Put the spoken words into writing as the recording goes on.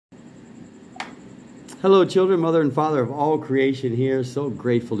Hello children, mother and father of all creation here. So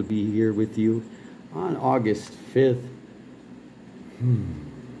grateful to be here with you on August 5th.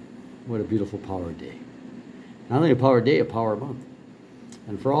 What a beautiful power day. Not only a power day, a power month.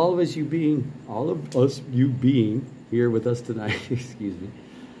 And for all of us you being here with us tonight, excuse me,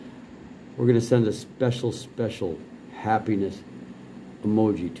 we're going to send a special happiness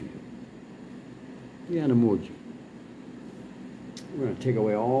emoji to you. Yeah, an emoji. We're going to take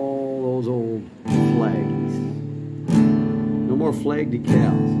away all those old flags. No more flag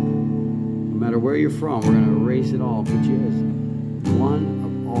decals. No matter where you're from, we're going to erase it all. Put you as one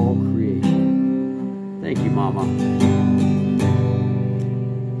of all creation. Thank you, Mama.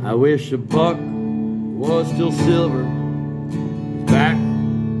 I wish a buck was still silver back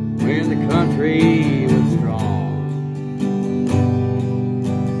when the country was strong.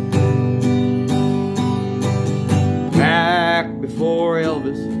 Before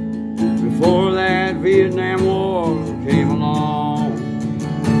Elvis, before that Vietnam War came along,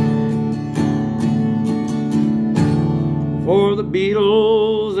 for the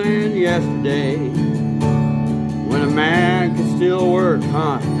Beatles and yesterday, when a man could still work,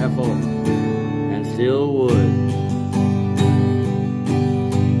 hunt, heffle, and still would.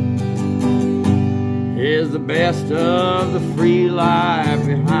 Is the best of the free life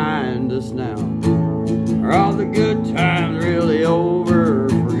behind us now? Are all the good times really over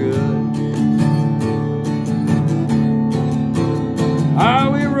for good? Are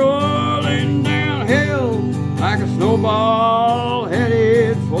we rolling downhill like a snowball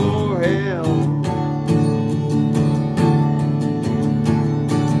headed for hell?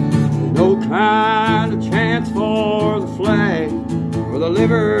 No kind of chance for the flag or the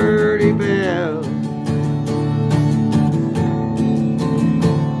Liberty Bell.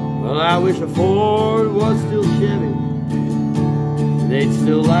 Well, I wish a Ford was still Chevy. They'd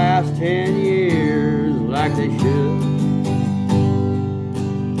still last 10 years like they should.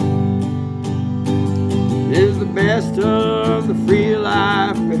 Is the best of the free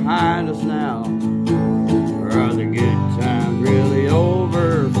life behind us now? Or are the good times really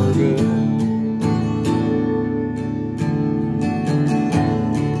over for good?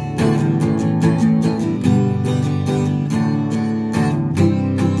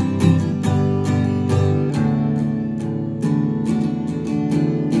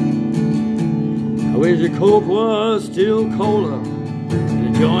 Your Coke was still cola,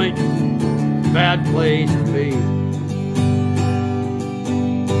 and the joint, bad place to be.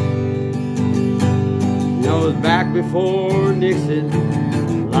 You know, it was back before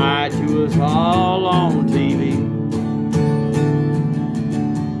Nixon lied to us all on TV.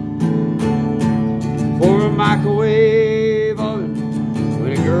 For a microwave oven,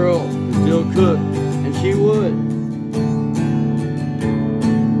 when a girl could still cook, and she would.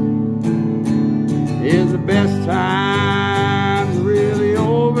 Is the best times really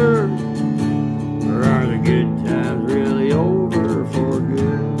over? Or are the good times really over for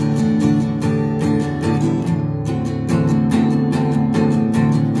good?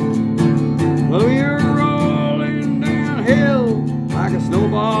 Well, we're rolling downhill like a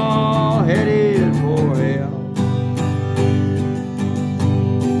snowball headed for hell.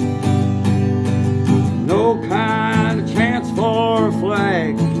 No kind of chance for a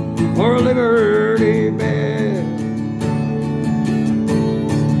flag or a Liberty Bell.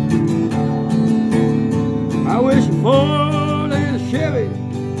 I wish a Ford and a Chevy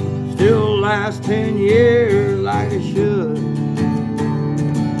still last 10 years like they should.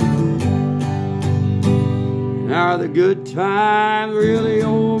 And are the good times really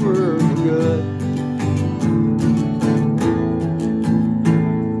over for good?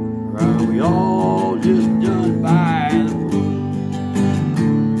 Or are we all just done by the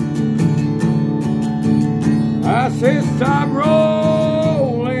I said stop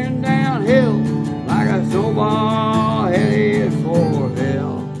rolling downhill like a snowball headed for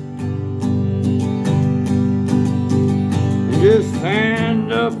hell. And just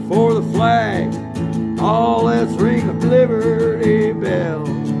stand up for the flag. Oh, let's ring the Liberty Bell.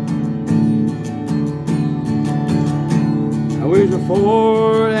 I wish a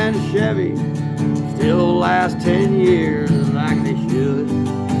Ford and a Chevy still last 10 years like they should.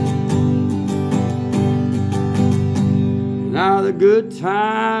 Now the good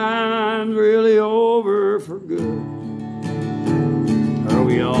times really over for good? Are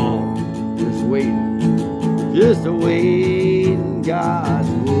we all just waiting, just awaiting God's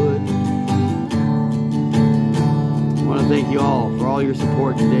wood? I want to thank you all for all your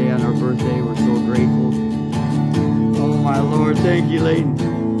support today on our birthday. We're so grateful. Oh my Lord, thank you, Layton.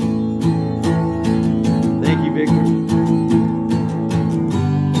 Thank you, Victor.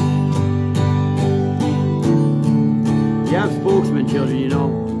 women, children, you know.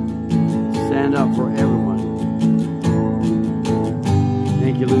 Stand up for everyone.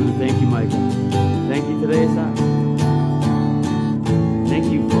 Thank you, Luna. Thank you, Michael. Thank you, today's time.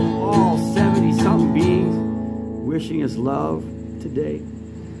 Thank you for all 70-something beings wishing us love today.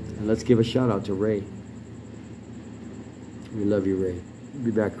 And let's give a shout out to Ray. We love you, Ray. We'll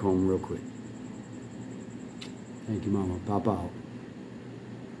be back home real quick. Thank you, Mama. Pop out.